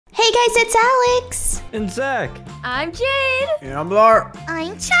Hey guys, it's Alex. And Zach. I'm Jade. And I'm Lar.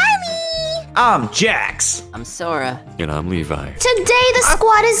 I'm Charlie. I'm Jax. I'm Sora. And I'm Levi. Today the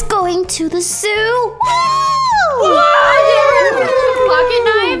squad is going to the zoo. Pocket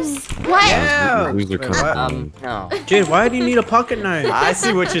knives? What? Yeah. No. Jade, why do you need a pocket knife? I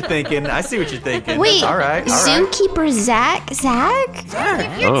see what you're thinking. Wait, All right. Zookeeper Zach?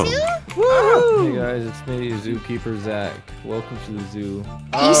 Oh. Hey guys, it's me, Zookeeper Zach. Welcome to the zoo.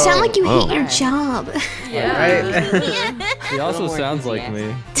 You sound like you hate your Alright. job. Right? He also more sounds like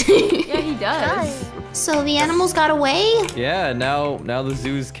me. Yeah, he does. So the animals got away? Yeah, now the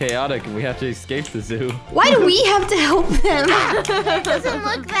zoo's chaotic and we have to escape the zoo. Why do we have to help them? It doesn't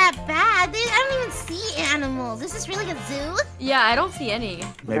look that bad. I don't even see animals. Is this really a zoo? Yeah, I don't see any.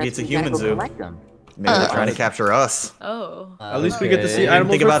 Maybe it's a That's human exactly zoo. like them. Maybe they're trying to capture us. Oh. At least we get to see Didn't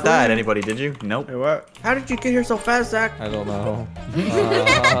animals think for about that. free. Anybody? Did you? Nope. Hey, what? How did you get here so fast, Zach? I don't know.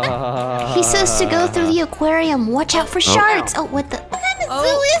 He says to go through the aquarium. Watch out for sharks. Oh, what the? What kind of Oh,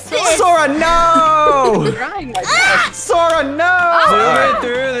 zoo is this? Sora, no! Trying my best. Sora, no! Oh. Zoom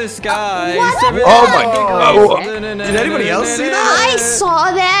through the sky. Oh my God. Did anybody else see that? I saw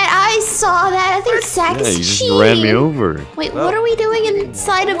that. I think Zach Yeah, is you just cheating. ran me over. Wait, what are we doing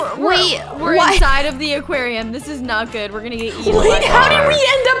inside of? Wait, We're why? inside of the aquarium. This is not good. We're gonna get eaten. Wait, by how did we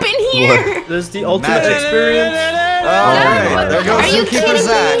sharks. end up in here? This is the ultimate Magic. experience. All right, there goes Are you Zookeeper kidding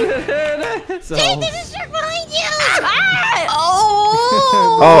Zach. So, Jade, there's a shark behind you!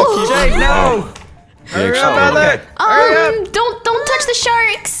 Oh. Jake, no! Hurry Yeah, up, actually- Alex. Hurry up. Don't touch the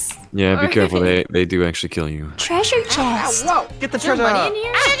sharks. Yeah, be careful. They do actually kill you. Treasure chest. Get the Is there treasure money out. in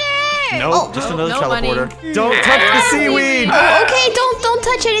here? Nope, just another no money. teleporter. Don't touch the seaweed! Oh, okay, don't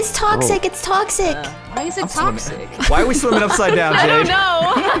touch it. It's toxic. It's toxic. Why is it toxic? Why are we swimming upside down, I don't Jade?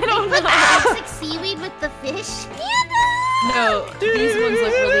 know. I don't Like the know. toxic seaweed with the fish? No, these ones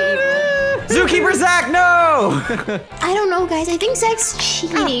look really evil. Zookeeper Zach, no! I don't know, guys. I think Zach's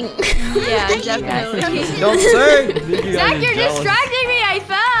cheating. Yeah, definitely. Don't say. Zach, you're distracting me. I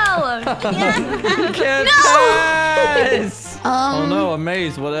fell. Can't pass! Oh Um, no, a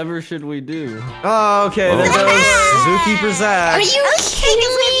maze. Whatever should we do? Oh, okay. There There goes goes. Zookeeper Zach. Are you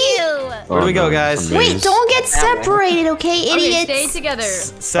kidding me? Where do we go, guys? Wait, don't get separated, okay, Okay, idiots? stay together.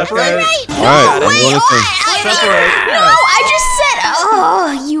 Separate. All right, I'm Wait, going to Separate. No, I just said.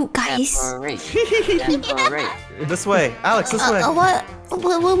 Oh, you guys. For a race. For a race. This way. Alex, this way. What?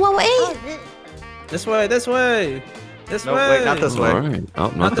 What way? This way, this way. This No, way. wait, not this way. All right. Oh,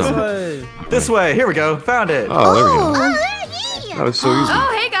 Not not this that. way. This way. Here we go. Found it. Oh, there we go. Oh, That was so easy.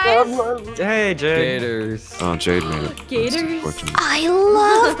 Oh, hey guys. Hey, Jade. Gators. Oh, Jade made it. Gators? Unfortunate. I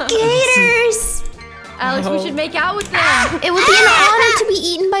love gators. Alex, we should make out with them. It would be an honor to be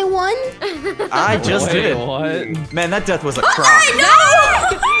eaten by one. I just Wait, did. what? Man, that death was a crock.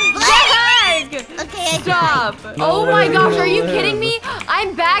 No! Zach! Okay, Stop. Oh my gosh, are you kidding me?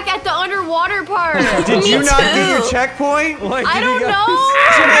 I'm back at the underwater part. Did you Me not get your too. checkpoint? I don't know.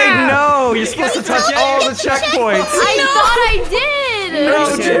 Jade, no! You're supposed to touch all the checkpoints. I thought I did.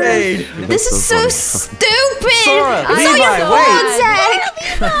 No, Jade. This is so stupid. Sora, I'm Levi, so wait. Zach.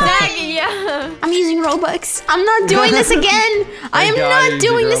 Zach, yeah. I'm using Robux. I'm not doing this again. I am not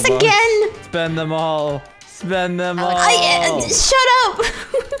doing this again. Spend them all. Spend them all. Shut up.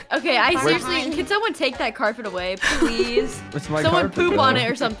 Okay, I seriously, can someone take that carpet away, please? It's my Someone carpet, poop though. on it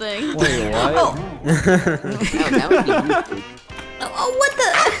or something. Wait, what? Oh, That would be easy. oh, what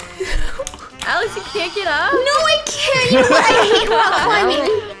the? Alex, you can't get up? No, I can't. You know what? I hate rock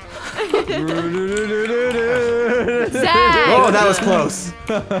climbing. Zach! Oh, that was close.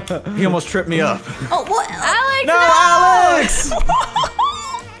 He almost tripped me up. Oh, what? Alex, No, Alex!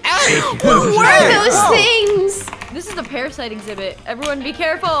 What were those things? This is the parasite exhibit. Everyone be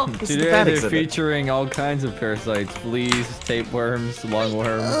careful. This is the Today bad they're exhibit. featuring all kinds of parasites: fleas, tapeworms,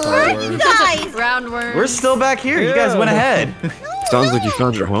 lungworms, Where heartworms. guys? Roundworms. We're still back here. You guys went ahead. Sounds like you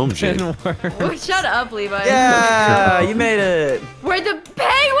found your home, Jade. Pinworms. Oh, shut up, Levi. Yeah, you made it. We're the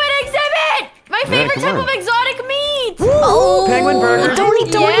penguin exhibit! My favorite come type on. of exotic meat! Oh, Penguin burgers. Don't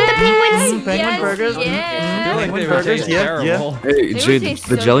eat the penguins. Penguin yes, burgers. I Yeah. feel like Penguin they would burgers, taste yeah, terrible. Hey, would Jade, taste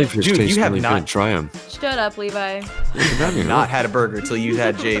the so jellyfish good. Dude, taste you have really not- good. Try them. Shut up, Levi. You not had a burger till you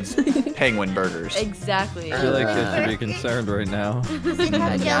had Jade's penguin burgers. Exactly. I feel like they should be concerned right now.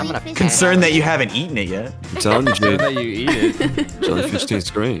 Yeah, I'm gonna Concerned that you haven't eaten it yet. I'm telling you, Good Jade, that you eat it. jellyfish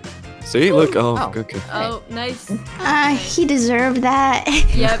tastes great. See, look. Oh, Oh. okay. Oh, nice. He deserved that.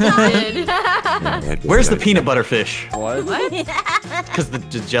 Yep, you did. Yeah, Where's the peanut butter fish? What? What? Because the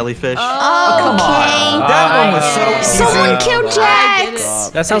jellyfish. Oh, okay. That one was so easy. Someone killed I did Jax.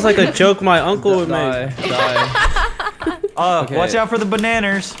 it. That sounds like a joke my uncle would Die. make. Die. Oh, Okay. watch out for the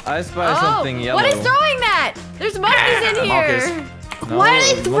bananas. I spy something yellow. What is throwing that? There's monkeys in here. No, Why are they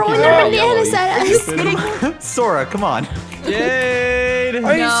monkeys throwing are their all yellow, bananas you at us? stupid. Sora, come on. Jade!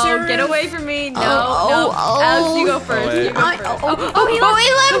 Are you No, serious? get away from me. No, Oh, no. oh, Alex, you go first. wait. You go first. Wait,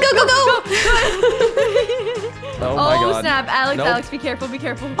 let him go, go, go! Oh my Oh, god. snap. Alex, Nope. Alex, be careful, be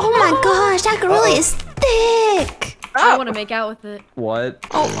careful. Oh my gosh, that gorilla is thick! I want to make out with it. What?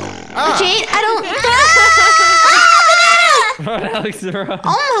 Jade, I don't... Run, Alex, run.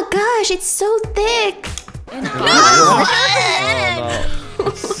 Oh my gosh, it's so thick! Oh no.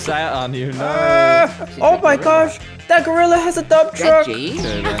 It sat on you, no. Oh my gosh, that gorilla has a dump That truck. Jade?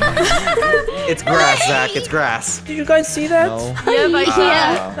 Okay, then. It's grass, Zach. It's grass. Did you guys see that? No. Yeah, I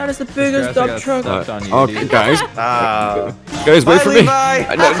Yeah. That is the This biggest grass dump got truck. stuffed on you, Oh, dude. guys, Ah. guys, wait Bye, for me. Levi.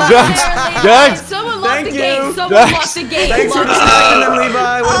 Jax, Jax. Someone lock Thank the gate. you. Someone Jax. lock the gate. Thanks for Lock respecting them,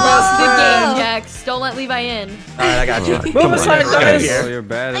 Levi. What the about gate, Jax. Don't let Levi in. Alright, I got you. Come Move on, aside, guys. guys. Oh, you're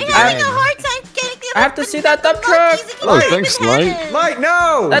bad at I'm the having a game. hard time getting I have to see that dump truck. Oh, thanks, Light. Light,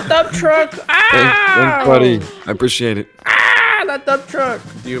 no! That dump truck. Thanks, buddy. I appreciate it. That dump truck.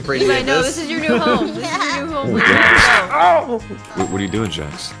 Do you appreciate Levi, no, this is your new home. This is your new home. We can't go. Oh! What are you doing,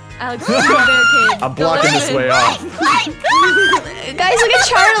 Jax? Alex, you're a barricade. I'm blocking this way off. Guys, look at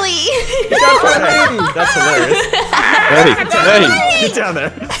Charlie! That's hilarious. Hey, hey. Get down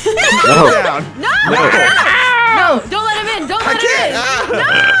there. No. Get down. No, don't let him in. Don't let him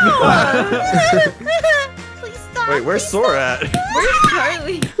Please stop. Wait, where's Sora at? in. Where's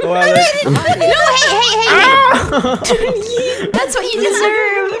Charlie? Oh, Alex. No, hey! That's what you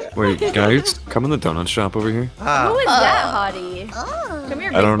deserve! Wait, guys, come in the donut shop over here. Who Ah, is that hottie? Oh. Come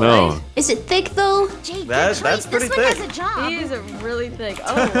here, I don't big know. boy. Is it thick though? Jade, That's good choice. pretty This one thick. has a job. He is really thick.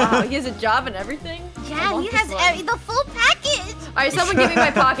 Oh, wow. He has a job and everything? Yeah, he has the full package. All right, someone give me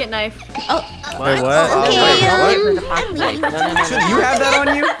my pocket knife. wait, what? Okay, Wait, the pocket knife. No, no, no, no. Should you have that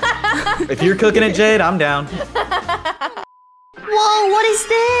on you? If you're cooking it, Jade, I'm down. Whoa, what is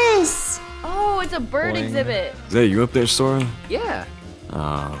this? Oh, it's a bird Boing. exhibit. Is that you up there, Sora? Yeah.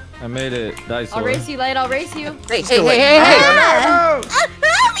 Oh. I made it. Dice I'll race you, Light. I'll race you. Hey, hey, hey, hey, hey! Ah,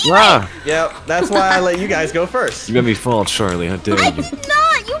 Ah! Yep, that's why I let you guys go first. You made me fall, Charlie. How dare I you? did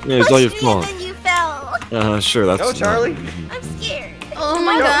not. You Yeah, it's all your pushed me fault. and then you fell. Sure, that's. Go, Charlie. I'm scared. oh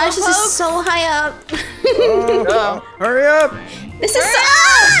my gosh, this is so high up. Hurry up. This is so...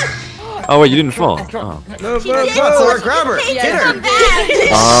 Oh wait, you didn't fall. Oh. Move, Come on, Sora, grab her. Yeah. Get her.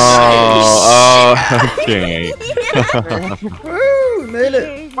 Oh, okay. Woo, made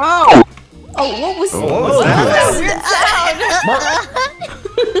it. Whoa! Oh, what was What was that?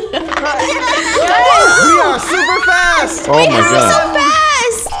 We are super fast. Oh my god.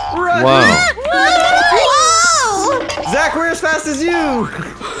 fast? Wow. Whoa! Zach, we're as fast as you.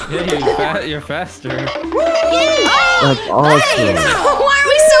 Yeah, you're faster. That's awesome. Why are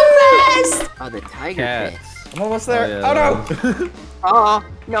we so fast? Oh, the tiger Cats. pit. I'm almost there. Oh, Oh, yeah, no. Oh,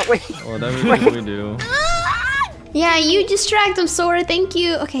 no, wait. Whatever we do. Yeah, you distract them, Sora. Thank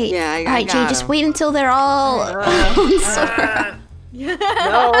you. Okay. Yeah, I Alright, Jay, got just him. wait until they're all on Sora.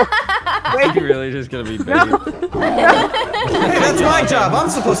 No. You're really just gonna be bait. Hey, that's my job. I'm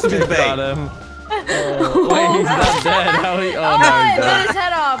supposed to be the Got bait. him. Oh, wait, he's not dead. How he? Oh, Oh, no, I he's cut dead. his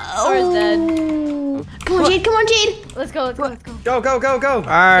head off. Sora's dead. Come on, Jade. Come on, Jade. Let's go, let's go, let's go. Go, go, go, go. All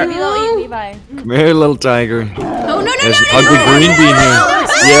right. Maybe they'll eat Levi. Come here, little tiger. Oh, no, no, There's no, an ugly green bean here.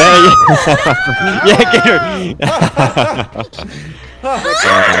 Yeah, yeah. Yeah, get her. Are you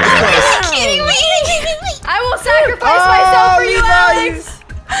kidding me? I will sacrifice myself for you, Levi, Alex.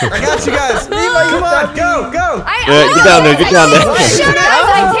 I got you guys. Levi, come on. Go, go. Yeah, get down there, get down there. Shut up, I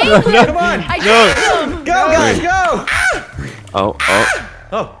tamed him. Come on. I tamed him. Go, guys, go. Oh, oh.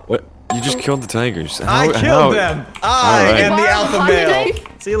 Oh, What? You just killed the tigers. I How- killed them. I Alright. am the Borrow alpha pocket male. knife?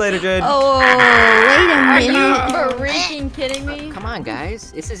 See you later, Jade. Oh, wait a Are you minute. freaking kidding me? Come on,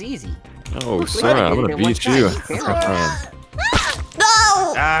 guys. This is easy. Oh, Sora, I'm gonna beat you.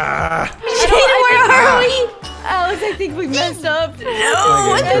 No! Ah. Jade, where are we? Alex, I think we messed up. No,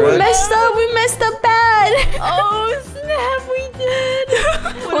 I think we messed up. We messed up bad. Oh, snap, we did.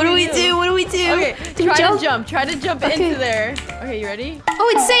 What do we do? What do we do? Okay, Do we try jump? to jump. Try to jump Okay. into there. Okay, you ready?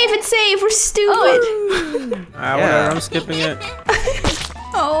 Oh, it's safe. It's safe. We're stupid. Whatever, I'm skipping it.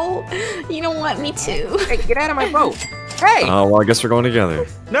 Oh, you don't want me to. Hey, get out of my boat. Hey! Oh, well, I guess we're going together.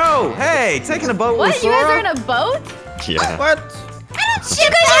 No, hey, taking a boat with What? You guys are Sora? in a boat? Yeah. What? You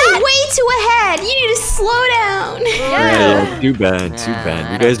guys are way too ahead. You need to slow down. Yeah, too bad, too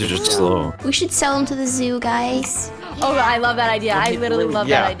bad. You guys are just slow. We should sell them to the zoo, guys. Oh, I love that idea. I literally love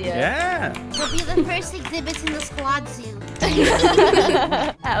Yeah. that idea. Yeah. We'll be the first exhibits in the squad zoo.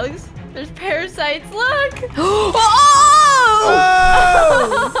 Alex, There's parasites. Look.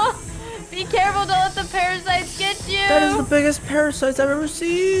 Oh! Be careful! Don't let the parasites get you. That is the biggest parasites I've ever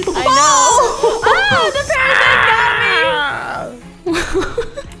seen. I know. Ah, the parasites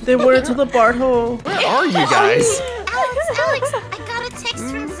got me. They went into the Bart hole. Where are you guys? Alex, I got a text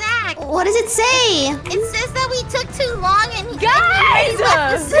from Zach. What does it say? It says that we took too long and he Guys!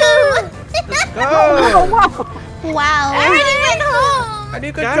 left the zoo. Go! Wow. Everybody went home. How do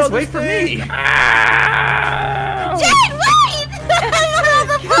you control Guys, wait for me. Jed, wait!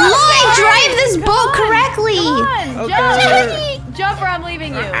 Lloyd, drive this boat correctly. Come on, Okay. jump or I'm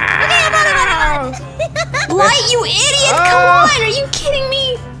leaving you. Light, you idiot! Come on, are you kidding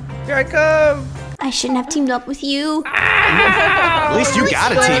me? Here I come. I shouldn't have teamed up with you. At least you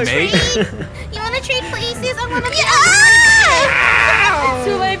got a teammate. You wanna trade places? I wanna be It's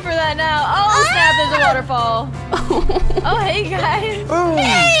too late for that now. Oh snap! There's a waterfall. Oh hey guys.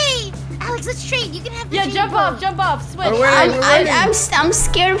 Hey! Alex, let's trade. You can have the Yeah, Jade jump boat. off, switch. Oh, wait. I'm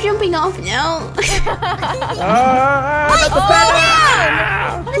scared of jumping off now.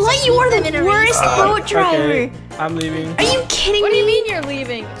 Light, you are the worst boat driver. Okay, I'm leaving. Are you kidding What do me? you mean you're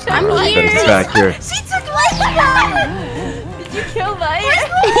leaving? I'm here. He's back here. She took my boat! Did you kill Light?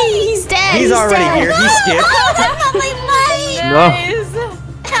 He's dead. He's already dead. here. He skipped. Oh, that's not my light! Nice.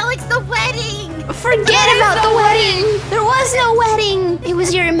 Alex, the wedding! Forget about the wedding. There was no wedding. It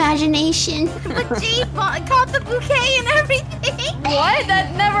was your imagination. But Jade caught the bouquet and everything. What?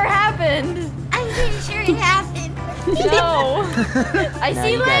 That never happened. I'm pretty sure it happened. No. I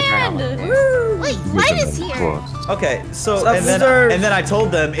see you guys are land. out Wait, Light is here. Okay, so Stop and losers. then I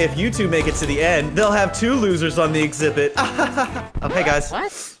told them if you two make it to the end, they'll have 2 losers on the exhit. Okay, guys.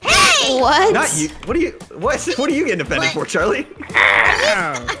 What? Hey! What? Not you. What are you getting offended for, Charlie?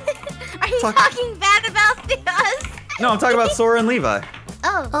 Are you talking bad about us? No, I'm talking about Sora and Levi.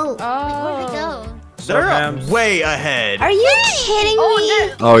 Oh. Oh. Where'd we go? They're Rams. way ahead. Are you kidding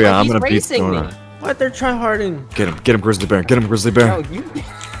me? Oh yeah, I'm He's gonna beat racing me. Sora. What? They're tryharding. Get him, Grizzly Bear. Get him, Grizzly Bear. No, you.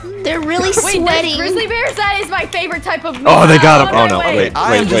 They're really Wait, there's sweating. grizzly bears? That is my favorite type of meat. Oh, they got him. Oh, Oh no, wait,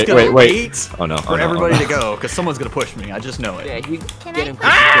 I am just wait, gonna wait, wait. wait Oh no, for everybody to go, because someone's gonna push me. I just know it. Yeah, you Can get I him.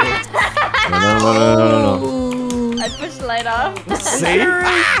 push No, no. Ooh. I pushed Light off. See?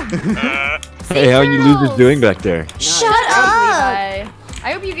 Hey, how are you losers doing back there? Shut Levi. up.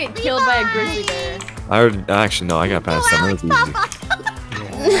 I hope you get killed by a grizzly bear. I already, actually no, I got past them. Alex, That pop was off.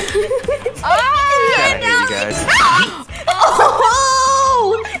 Ah! I hate you guys.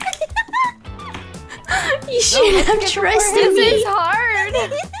 Oh! You shouldn't have trusted This me. is hard.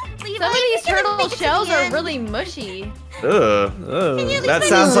 Levi, Some of these you're gonna turtle make it to shells the are end. really mushy. Ugh. Can you at least That make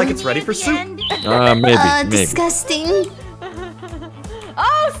sounds it like to it's the ready end for at the soup. end? maybe. Disgusting.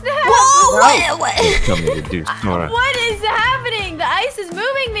 Oh snap! Whoa! What? Tell me to do, Sora. What is happening? The ice is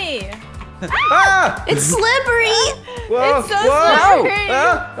moving me. Ah! It's slippery. Whoa! It's so whoa! slippery.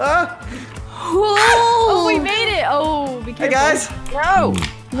 Whoa! Oh, we made it. Oh, be Hey careful. guys, No.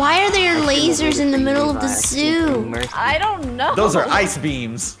 Why are there lasers in the middle of the zoo? I don't know. those are ice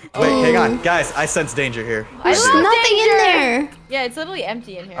beams. Wait, hang on, guys. I sense danger here. I There's love nothing in danger. there. Yeah, it's literally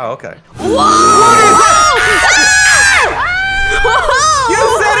empty in here. Oh, okay. Whoa! You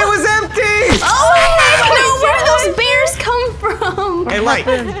said it was empty. Oh, where do those bears come from? Hey, Light,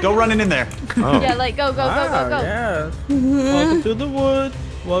 go running in there. Oh. Yeah, like go. Yeah. Welcome to the woods.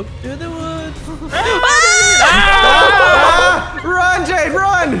 Welcome to the woods. Ah! Run, Jade,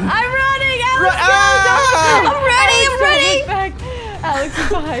 run! I'm running, Alex. Run! Ah! I'm running. Back. Alex is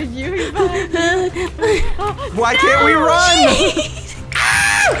behind you. He's behind you. Why can't we run?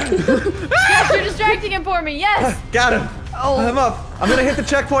 Yes, you're distracting him for me. Yes. Got him. Oh. I'm up. I'm gonna hit the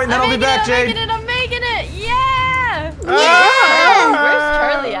checkpoint and then I'll be back, Jade. I'm making it. Yeah. Yeah. Where's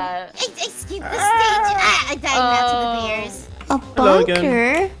Charlie at? I skipped the stage. I died now to the bears. A Hello again.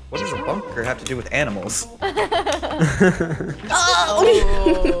 bunker. What does a bunker have to do with animals? Oh.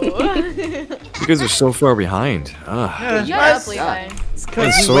 You guys are so far behind. Shut up, Levi.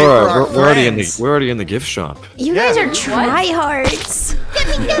 Hey, Sora, we're already in the gift shop. You guys are tryhards. Give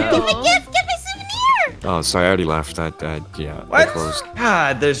me gift. Get my souvenir. Oh, sorry, I already left. Yeah, they What? closed.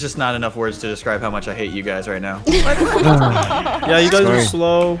 God, there's just not enough words to describe how much I hate you guys right now. Yeah, you guys are Sorry.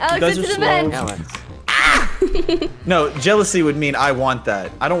 slow. Alex, You guys into are the slow. vent. Alex. No, jealousy would mean I want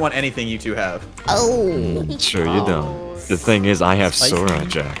that. I don't want anything you two have. Oh. Sure, you don't. The thing is, I have Sora,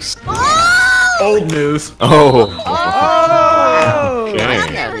 Jax. Old news. Oh. Oh!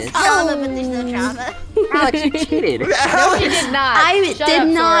 Okay. There's drama, but there's no drama. Alex, you cheated. No, she did not. I Shut did up,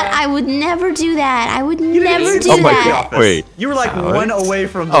 not. Sora. I would never do that. I would didn't never even do Oh my that. God. Wait. You were like Alex? one away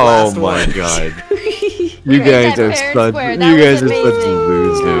from the Oh last my one. god. You That guys are fair and such. square, You that guys was are such amazing.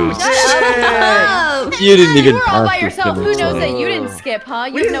 losers. Oh. You didn't even You were all by pass the yourself. Who finish knows that line. you didn't skip, huh?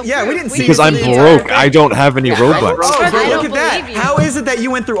 You We have didn't- no yeah, we proof. didn't see Because you I'm the entire broke. I don't have any Robux. Oh, I look don't at that. believe you. How is it that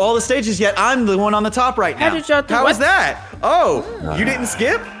you went through all the stages yet I'm the one on the top right now? How did y'all do How what? is that? Oh, you didn't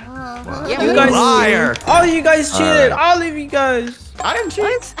skip? Yeah, You guys, Liar. all you guys cheated. All of you guys. I didn't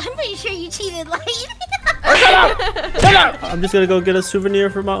cheat. I'm pretty sure you cheated, like. Shut up! I'm just gonna go get a souvenir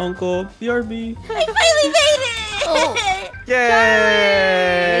for my uncle. BRB. I finally made it. Oh.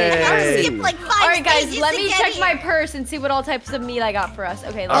 Yay! I skipped like 5 All right, guys, stages let to me get check here. my purse and see what all types of meat I got for us.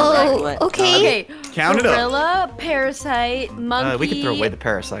 Okay, let's Oh, Right. okay. Okay, Count it up. gorilla, parasite, monkey. We can throw away the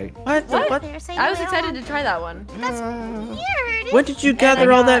parasite. What? What? I was excited to try that one. Weird. When did you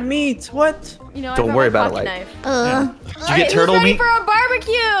gather all that meat? What? You know, I Don't brought worry my about it, pocket like- knife. Did you Alright, get turtle who's ready meat? for a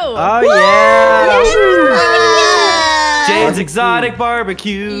barbecue? Oh yeah! Jade's exotic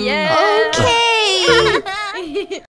barbecue. Yeah. Okay.